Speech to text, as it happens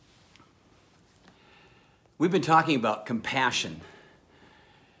We've been talking about compassion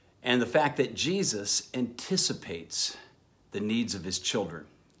and the fact that Jesus anticipates the needs of his children.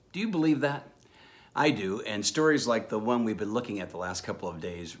 Do you believe that? I do, and stories like the one we've been looking at the last couple of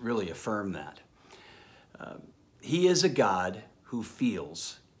days really affirm that. He is a God who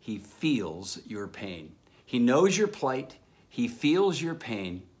feels. He feels your pain. He knows your plight, he feels your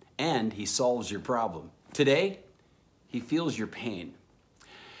pain, and he solves your problem. Today, he feels your pain.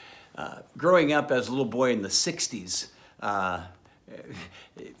 Growing up as a little boy in the 60s, I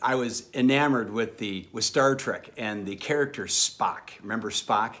was enamored with Star Trek and the character Spock. Remember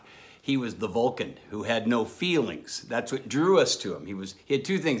Spock? He was the Vulcan who had no feelings. That's what drew us to him. He had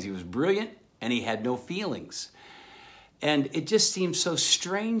two things. He was brilliant and he had no feelings. And it just seemed so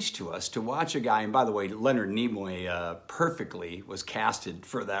strange to us to watch a guy, and by the way, Leonard Nimoy perfectly was casted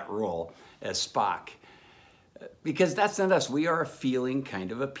for that role as Spock. Because that's not us. We are a feeling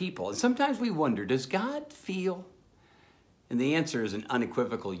kind of a people. And sometimes we wonder, does God feel? And the answer is an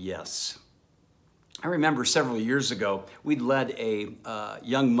unequivocal yes. I remember several years ago, we'd led a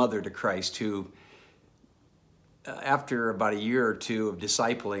young mother to Christ who, after about a year or two of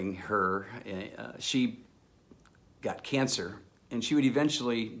discipling her, she got cancer and she would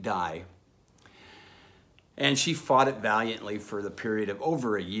eventually die. And she fought it valiantly for the period of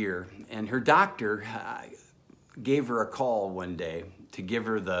over a year. And her doctor gave her a call one day to give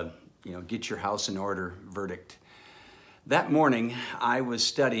her the, get your house in order verdict. That morning, I was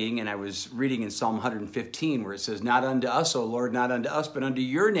studying and I was reading in Psalm 115 where it says, "Not unto us, O Lord, not unto us, but unto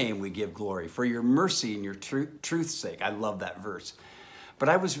your name we give glory, for your mercy and your truth's sake." I love that verse. But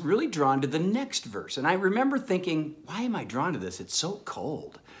I was really drawn to the next verse. And I remember thinking, why am I drawn to this? It's so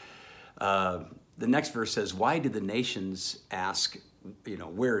cold. The next verse says, "Why did the nations ask,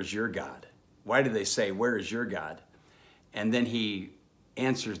 where is your God?" Why do they say, "Where is your God?" And then he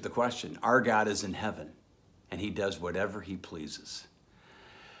answers the question, "Our God is in heaven, and he does whatever he pleases."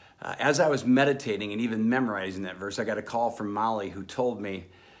 As I was meditating and even memorizing that verse, I got a call from Molly who told me,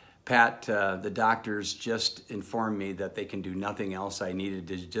 "Pat, the doctors just informed me that they can do nothing else. I needed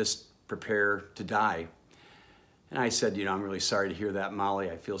to just prepare to die." And I said, "I'm really sorry to hear that, Molly.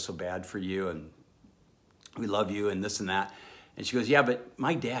 I feel so bad for you, and we love you, and this and that." And she goes, "Yeah, but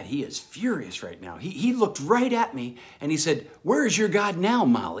my dad, he is furious right now. He looked right at me and he said, 'Where is your God now,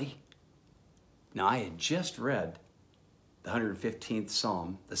 Molly?'" Now, I had just read the 115th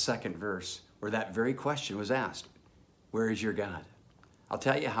Psalm, the second verse, where that very question was asked, "Where is your God?" I'll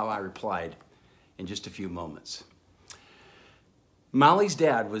tell you how I replied in just a few moments. Molly's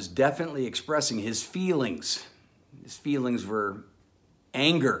dad was definitely expressing his feelings. His feelings were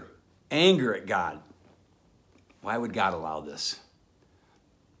anger at God. Why would God allow this?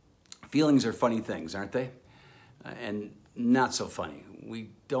 Feelings are funny things, aren't they? And not so funny.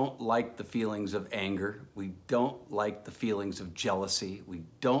 We don't like the feelings of anger. We don't like the feelings of jealousy. We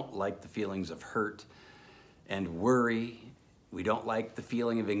don't like the feelings of hurt and worry. We don't like the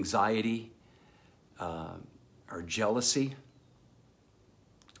feeling of anxiety or jealousy.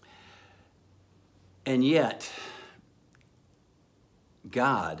 And yet,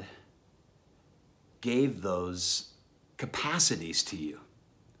 God gave those capacities to you.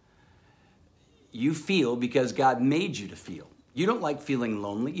 You feel because God made you to feel. You don't like feeling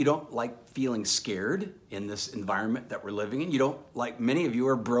lonely. You don't like feeling scared in this environment that we're living in. You don't like, many of you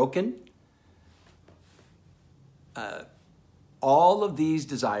are broken. All of these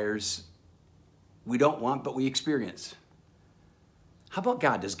desires we don't want, but we experience. How about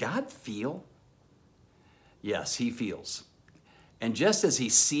God? Does God feel? Yes, he feels. And just as he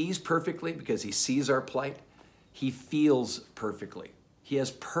sees perfectly, because he sees our plight, he feels perfectly. He has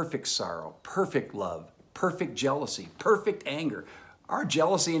perfect sorrow, perfect love, perfect jealousy, perfect anger. Our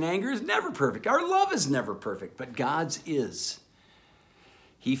jealousy and anger is never perfect. Our love is never perfect, but God's is.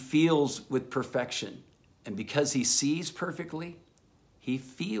 He feels with perfection. And because he sees perfectly, he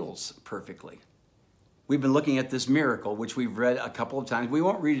feels perfectly. We've been looking at this miracle, which we've read a couple of times. We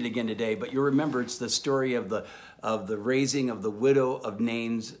won't read it again today, but you'll remember it's the story of the raising of the widow of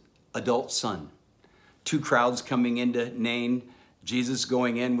Nain's adult son. Two crowds coming into Nain, Jesus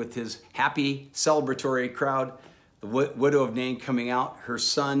going in with his happy celebratory crowd, the widow of Nain coming out, her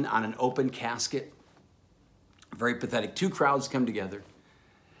son on an open casket. Very pathetic. Two crowds come together,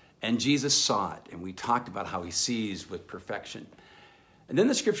 and Jesus saw it, and we talked about how he sees with perfection. And then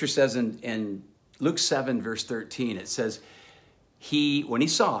the scripture says in Luke 7, verse 13, it says, when he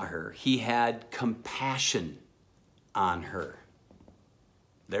saw her, he had compassion on her.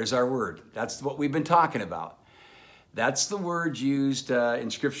 There's our word. That's what we've been talking about. That's the word used in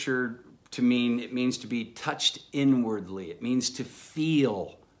Scripture to mean, it means to be touched inwardly. It means to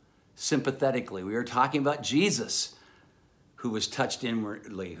feel sympathetically. We are talking about Jesus, who was touched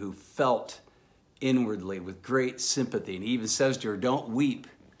inwardly, who felt inwardly with great sympathy. And he even says to her, don't weep.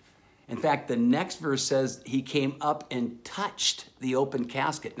 In fact, the next verse says he came up and touched the open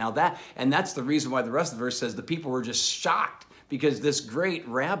casket. Now that's the reason why the rest of the verse says the people were just shocked, because this great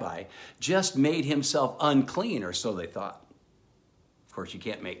rabbi just made himself unclean, or so they thought. Of course, you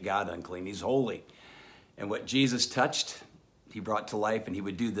can't make God unclean. He's holy. And what Jesus touched, he brought to life, and he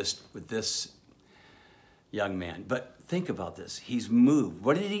would do this with this young man. But think about this. He's moved.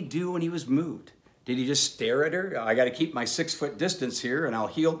 What did he do when he was moved? Did he just stare at her? I got to keep my 6-foot distance here and I'll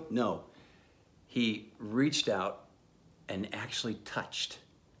heal. No. He reached out and actually touched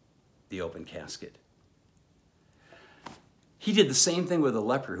the open casket. He did the same thing with a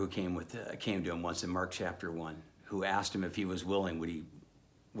leper who came to him once in Mark chapter 1, who asked him if he was willing, would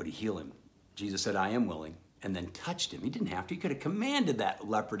he heal him? Jesus said, I am willing, and then touched him. He didn't have to. He could have commanded that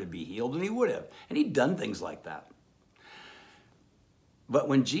leper to be healed, and he would have. And he'd done things like that. But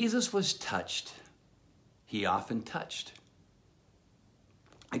when Jesus was touched, he often touched.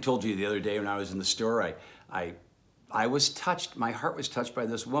 I told you the other day when I was in the store, I was touched, my heart was touched by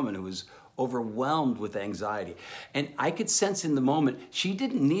this woman who was overwhelmed with anxiety. And I could sense in the moment, she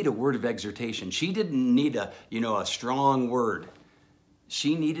didn't need a word of exhortation. She didn't need a strong word.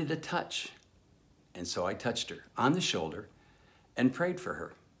 She needed a touch. And so I touched her on the shoulder and prayed for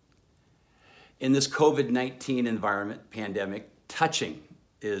her. In this COVID-19 environment, pandemic, touching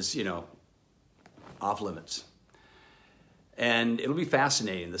is, off limits. And it'll be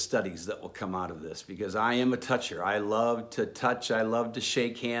fascinating, the studies that will come out of this, because I am a toucher. I love to touch. I love to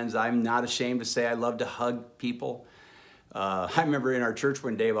shake hands. I'm not ashamed to say I love to hug people. I remember in our church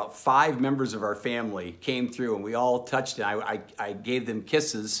one day, about 5 members of our family came through and we all touched it. I gave them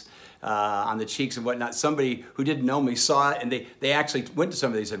kisses on the cheeks and whatnot. Somebody who didn't know me saw it, and they actually went to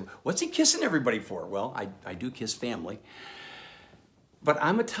somebody and said, what's he kissing everybody for? Well, I do kiss family. But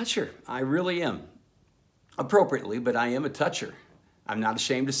I'm a toucher. I really am. Appropriately, but I am a toucher. I'm not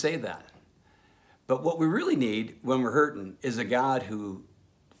ashamed to say that. But what we really need when we're hurting is a God who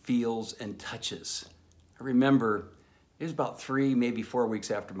feels and touches. I remember it was about 3, maybe 4 weeks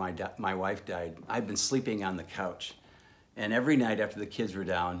after my wife died. I'd been sleeping on the couch. And every night after the kids were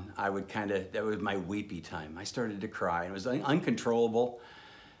down, that was my weepy time. I started to cry. It was uncontrollable.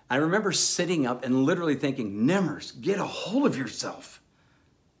 I remember sitting up and literally thinking, Nimmers, get a hold of yourself.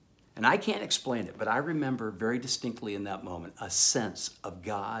 And I can't explain it, but I remember very distinctly in that moment a sense of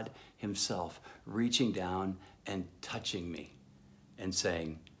God himself reaching down and touching me and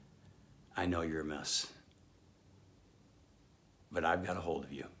saying, I know you're a mess, but I've got a hold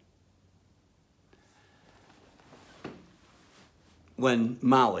of you. When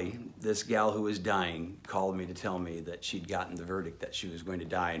Molly, this gal who was dying, called me to tell me that she'd gotten the verdict that she was going to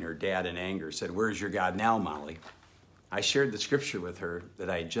die, and her dad in anger said, where's your God now, Molly? I shared the scripture with her that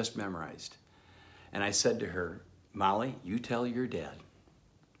I had just memorized. And I said to her, Molly, you tell your dad,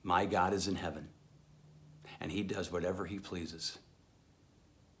 my God is in heaven, and he does whatever he pleases.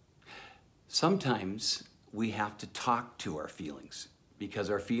 Sometimes we have to talk to our feelings, because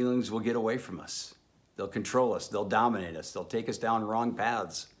our feelings will get away from us. They'll control us. They'll dominate us. They'll take us down wrong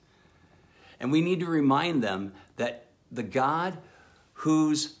paths. And we need to remind them that the God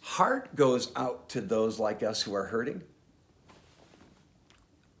whose heart goes out to those like us who are hurting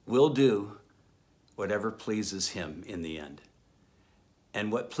will do whatever pleases him in the end.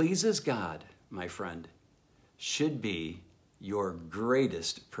 And what pleases God, my friend, should be your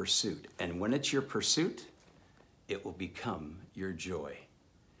greatest pursuit. And when it's your pursuit, it will become your joy.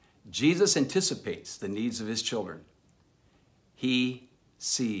 Jesus anticipates the needs of his children. He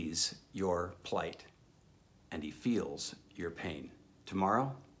sees your plight, and he feels your pain.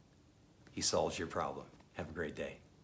 Tomorrow, he solves your problem. Have a great day.